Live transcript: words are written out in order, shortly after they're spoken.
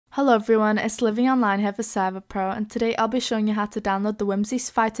Hello everyone, it's Living Online here for Server.Pro, and today I'll be showing you how to download the Whimzee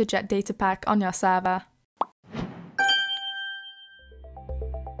Fighter Jet Datapack on your server.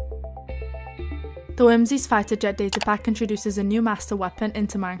 The Whimzee Fighter Jet Datapack introduces a new master weapon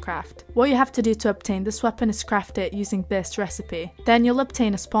into Minecraft. What you have to do to obtain this weapon is craft it using this recipe. Then you'll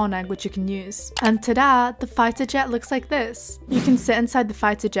obtain a spawn egg which you can use. And ta-da! The fighter jet looks like this. You can sit inside the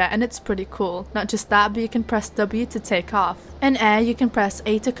fighter jet and it's pretty cool. Not just that, but you can press W to take off. In air, you can press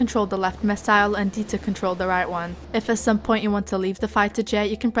A to control the left missile and D to control the right one. If at some point you want to leave the fighter jet,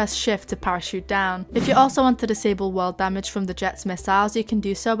 you can press Shift to parachute down. If you also want to disable world damage from the jet's missiles, you can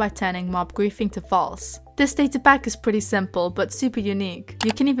do so by turning mob griefing to false. This datapack is pretty simple, but super unique.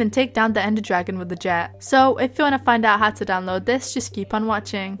 You can even take down the Ender Dragon with the jet. So if you want to find out how to download this, just keep on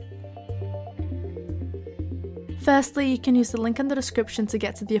watching. Firstly, you can use the link in the description to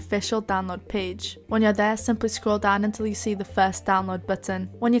get to the official download page. When you're there, simply scroll down until you see the first download button.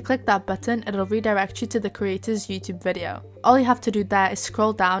 When you click that button, it'll redirect you to the creator's YouTube video. All you have to do there is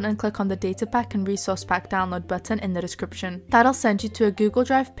scroll down and click on the Datapack and Resource Pack download button in the description. That'll send you to a Google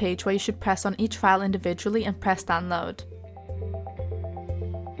Drive page where you should press on each file individually and press download.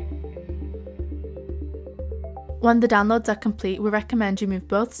 When the downloads are complete, we recommend you move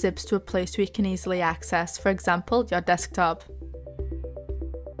both zips to a place where you can easily access, for example, your desktop.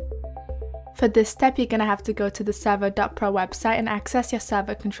 For this step, you're going to have to go to the Server.Pro website and access your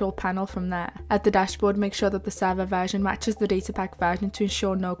server control panel from there. At the dashboard, make sure that the server version matches the datapack version to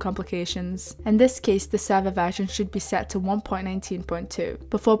ensure no complications. In this case, the server version should be set to 1.19.2.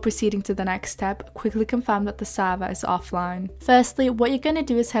 Before proceeding to the next step, quickly confirm that the server is offline. Firstly, what you're going to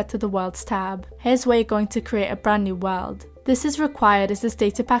do is head to the Worlds tab. Here's where you're going to create a brand new world. This is required as this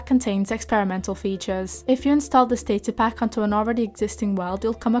datapack contains experimental features. If you install this datapack onto an already existing world,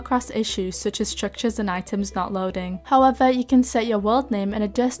 you'll come across issues such as structures and items not loading. However, you can set your world name and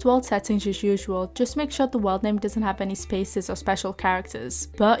adjust world settings as usual. Just make sure the world name doesn't have any spaces or special characters.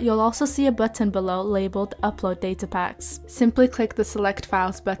 But you'll also see a button below labeled Upload Datapacks. Simply click the Select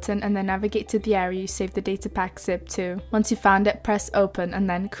Files button and then navigate to the area you saved the datapack zip to. Once you found it, press Open and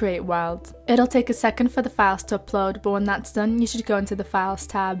then Create World. It'll take a second for the files to upload, but when that's done, you should go into the Files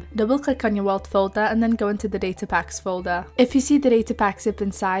tab. Double click on your world folder and then go into the Datapacks folder. If you see the datapack zip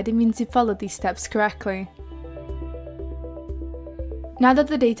inside, it means you followed these steps correctly. Now that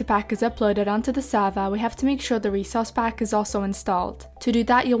the datapack is uploaded onto the server, we have to make sure the resource pack is also installed. To do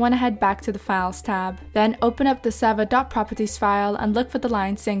that, you'll want to head back to the Files tab. Then open up the Server.Properties file and look for the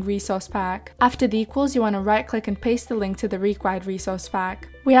line saying Resource Pack. After the equals, you want to right click and paste the link to the required resource pack.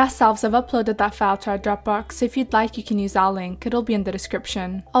 We ourselves have uploaded that file to our Dropbox, so if you'd like you can use our link, it'll be in the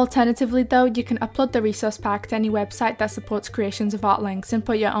description. Alternatively though, you can upload the resource pack to any website that supports creations of hot links and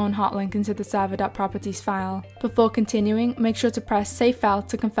put your own hot link into the Server.Properties file. Before continuing, make sure to press Save File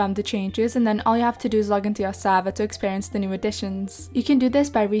to confirm the changes, and then all you have to do is log into your server to experience the new additions. You can do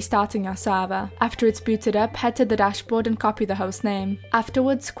this by restarting your server. After it's booted up, head to the dashboard and copy the host name.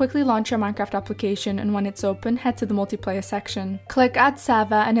 Afterwards, quickly launch your Minecraft application, and when it's open, head to the multiplayer section. Click Add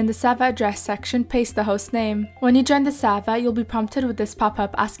Server, and in the server address section, paste the host name. When you join the server, you'll be prompted with this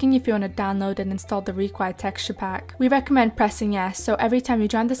pop-up asking if you want to download and install the required texture pack. We recommend pressing yes, so every time you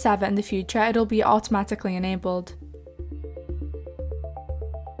join the server in the future, it'll be automatically enabled.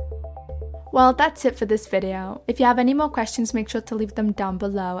 Well, that's it for this video. If you have any more questions, make sure to leave them down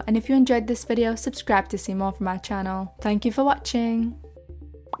below, and if you enjoyed this video, subscribe to see more from our channel. Thank you for watching!